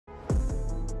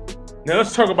Now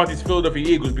let's talk about these Philadelphia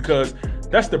Eagles because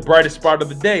that's the brightest spot of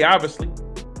the day, obviously.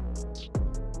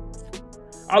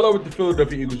 I love what the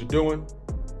Philadelphia Eagles are doing.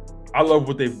 I love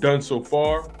what they've done so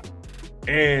far.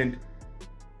 And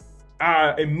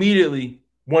I immediately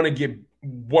want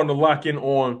to lock in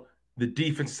on the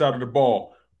defense side of the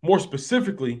ball. More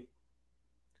specifically,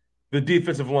 the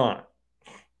defensive line.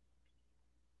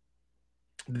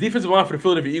 The defensive line for the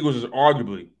Philadelphia Eagles is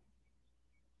arguably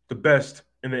the best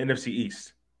in the NFC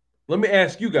East. Let me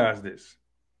ask you guys this.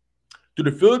 Do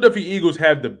the Philadelphia Eagles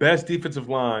have the best defensive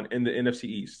line in the NFC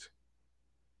East?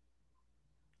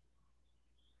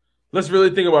 Let's really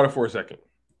think about it for a second.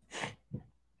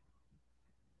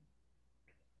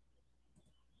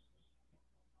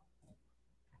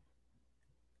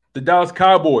 The Dallas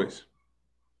Cowboys.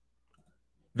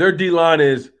 Their D-line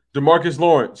is DeMarcus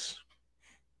Lawrence,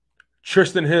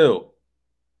 Tristan Hill,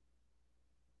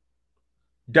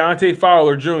 Dante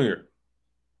Fowler Jr.,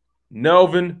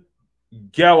 Nelvin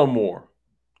Gallimore,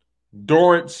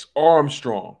 Dorrance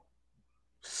Armstrong,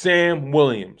 Sam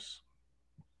Williams.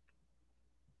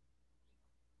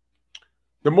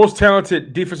 The most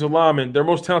talented defensive lineman, their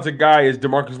most talented guy is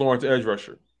DeMarcus Lawrence, edge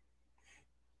rusher.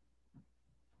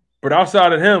 But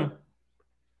outside of him,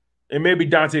 it may be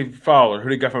Dante Fowler, who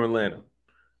they got from Atlanta.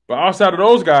 But outside of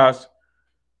those guys,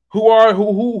 who are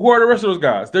the rest of those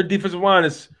guys? Their defensive line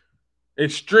is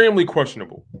extremely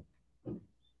questionable.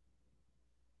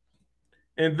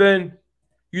 And then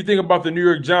you think about the New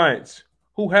York Giants,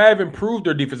 who have improved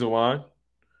their defensive line.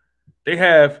 They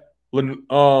have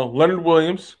Leonard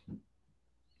Williams.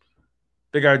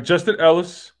 They got Justin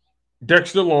Ellis,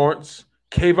 Dexter Lawrence,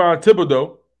 Kayvon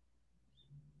Thibodeau.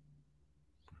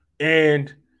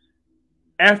 And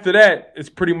after that, it's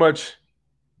pretty much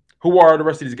who are the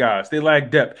rest of these guys? They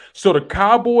lack depth. So the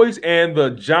Cowboys and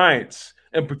the Giants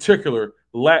in particular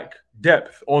lack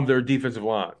depth on their defensive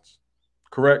lines.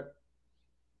 Correct?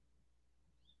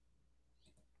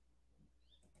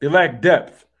 They lack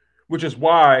depth, which is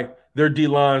why their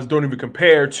D-lines don't even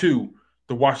compare to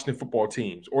the Washington football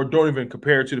teams or don't even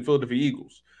compare to the Philadelphia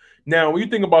Eagles. Now, when you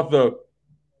think about the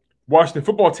Washington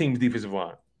football team's defensive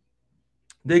line,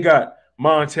 they got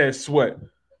Montez Sweat,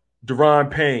 Deron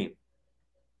Payne,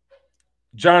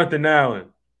 Jonathan Allen,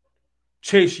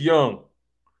 Chase Young.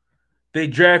 They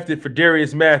drafted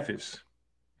Fadarius Mathis.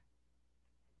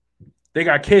 They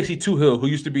got Casey Toohill, who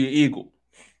used to be an Eagle.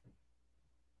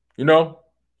 You know?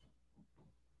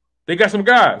 They got some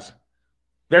guys.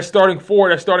 That starting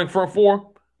front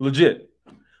four, legit.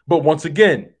 But once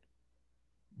again,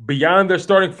 beyond their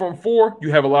starting front four, you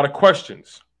have a lot of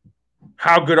questions.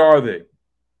 How good are they?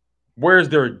 Where's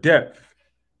their depth?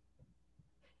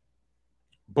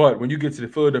 But when you get to the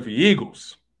Philadelphia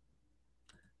Eagles,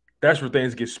 that's where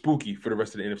things get spooky for the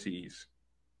rest of the NFC East.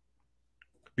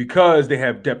 Because they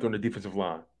have depth on the defensive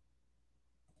line.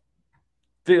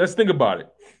 Let's think about it.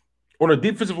 On the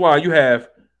defensive line, you have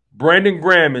Brandon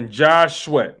Graham and Josh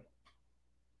Sweat.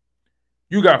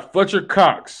 You got Fletcher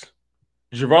Cox,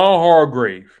 Javon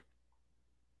Hargrave,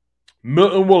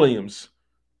 Milton Williams,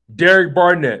 Derek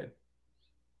Barnett,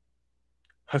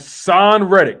 Haason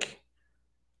Reddick,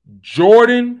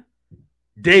 Jordan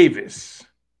Davis.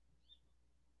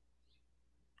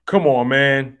 Come on,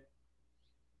 man.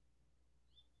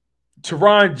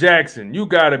 Teron Jackson, you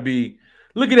got to be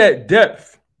 – look at that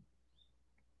depth.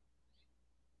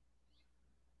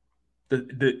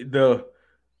 The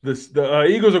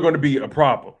Eagles are going to be a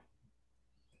problem.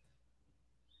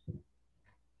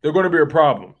 They're going to be a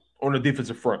problem on the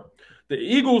defensive front. The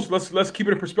Eagles, let's keep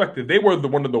it in perspective. They were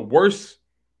one of the worst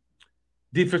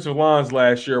defensive lines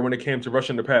last year when it came to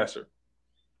rushing the passer.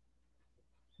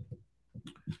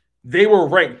 They were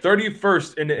ranked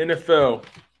 31st in the NFL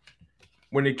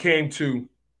when it came to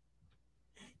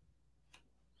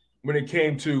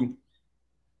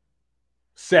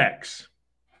sacks.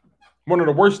 One of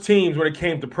the worst teams when it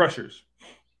came to pressures.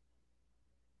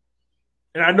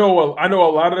 And I know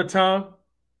a lot of the time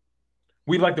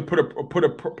we like to put a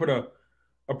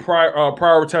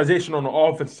prioritization on the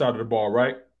offensive side of the ball,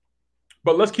 right?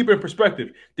 But let's keep it in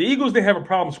perspective. The Eagles didn't have a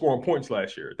problem scoring points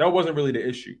last year. That wasn't really the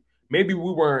issue. Maybe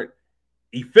we weren't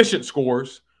efficient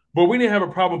scorers, but we didn't have a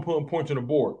problem putting points on the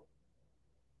board.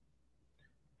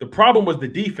 The problem was the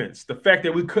defense, the fact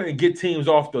that we couldn't get teams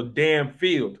off the damn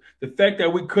field, the fact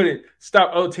that we couldn't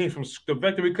stop teams from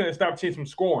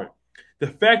scoring, the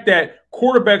fact that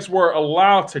quarterbacks were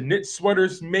allowed to knit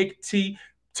sweaters, make tea,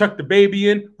 tuck the baby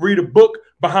in, read a book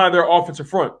behind their offensive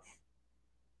front.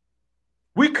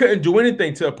 We couldn't do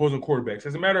anything to opposing quarterbacks.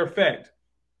 As a matter of fact,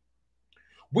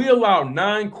 we allowed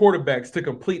 9 quarterbacks to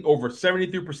complete over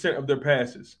 73% of their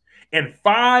passes, and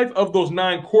 5 of those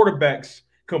 9 quarterbacks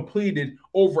completed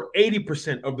over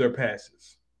 80% of their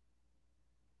passes.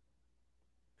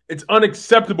 It's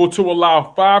unacceptable to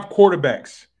allow 5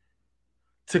 quarterbacks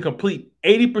to complete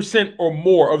 80% or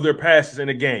more of their passes in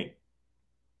a game.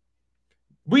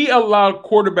 We allowed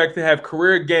quarterbacks to have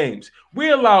career games.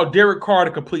 We allowed Derek Carr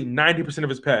to complete 90% of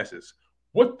his passes.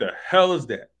 What the hell is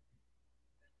that?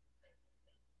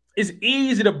 It's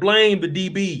easy to blame the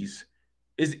DBs.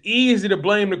 It's easy to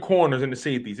blame the corners and the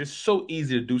safeties. It's so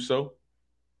easy to do so.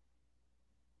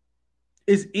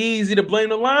 It's easy to blame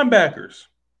the linebackers.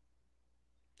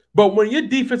 But when your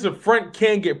defensive front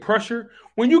can't get pressure,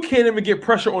 when you can't even get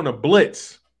pressure on a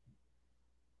blitz,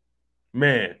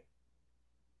 man,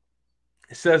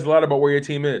 it says a lot about where your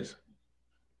team is. It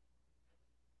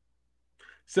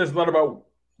says a lot about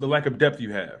the lack of depth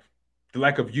you have, the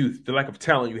lack of youth, the lack of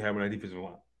talent you have on that defensive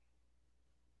line.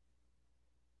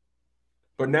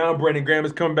 But now Brandon Graham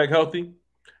is coming back healthy.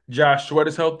 Josh Sweat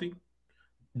is healthy.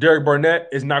 Derek Barnett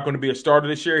is not going to be a starter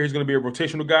this year. He's going to be a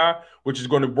rotational guy, which is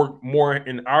going to work more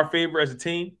in our favor as a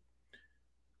team.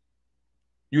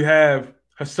 You have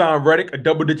Haason Reddick, a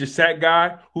double-digit sack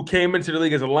guy who came into the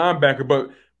league as a linebacker, but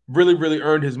really, really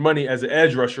earned his money as an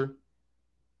edge rusher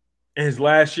in his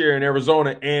last year in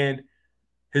Arizona and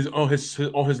on his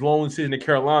lone season in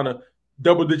Carolina,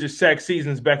 double-digit sack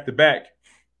seasons back-to-back.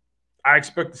 I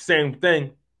expect the same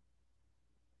thing.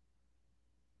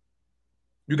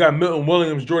 You got Milton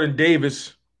Williams, Jordan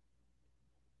Davis,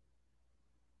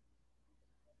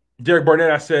 Derek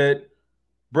Barnett, I said,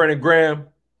 Brandon Graham,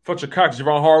 Fletcher Cox,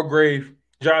 Javon Hargrave,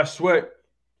 Josh Sweat.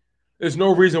 There's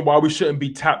no reason why we shouldn't be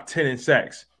top 10 in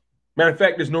sacks. Matter of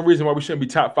fact, there's no reason why we shouldn't be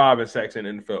top 5 in sacks in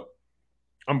the NFL.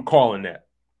 I'm calling that.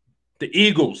 The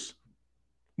Eagles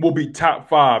will be top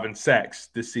 5 in sacks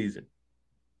this season.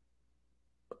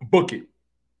 Book it.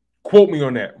 Quote me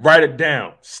on that. Write it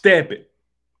down. Stamp it.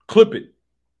 Clip it.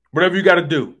 Whatever you got to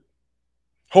do.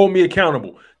 Hold me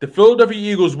accountable. The Philadelphia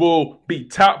Eagles will be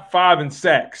top 5 in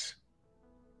sacks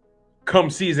come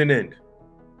season end.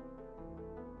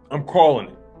 I'm calling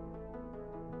it.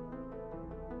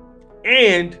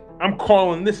 And I'm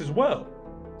calling this as well.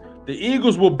 The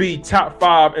Eagles will be top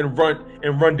 5 in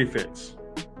run defense.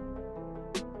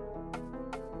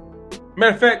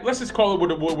 Matter of fact, let's just call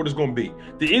it what it's going to be.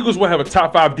 The Eagles will have a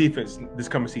top 5 defense this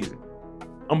coming season.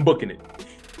 I'm booking it.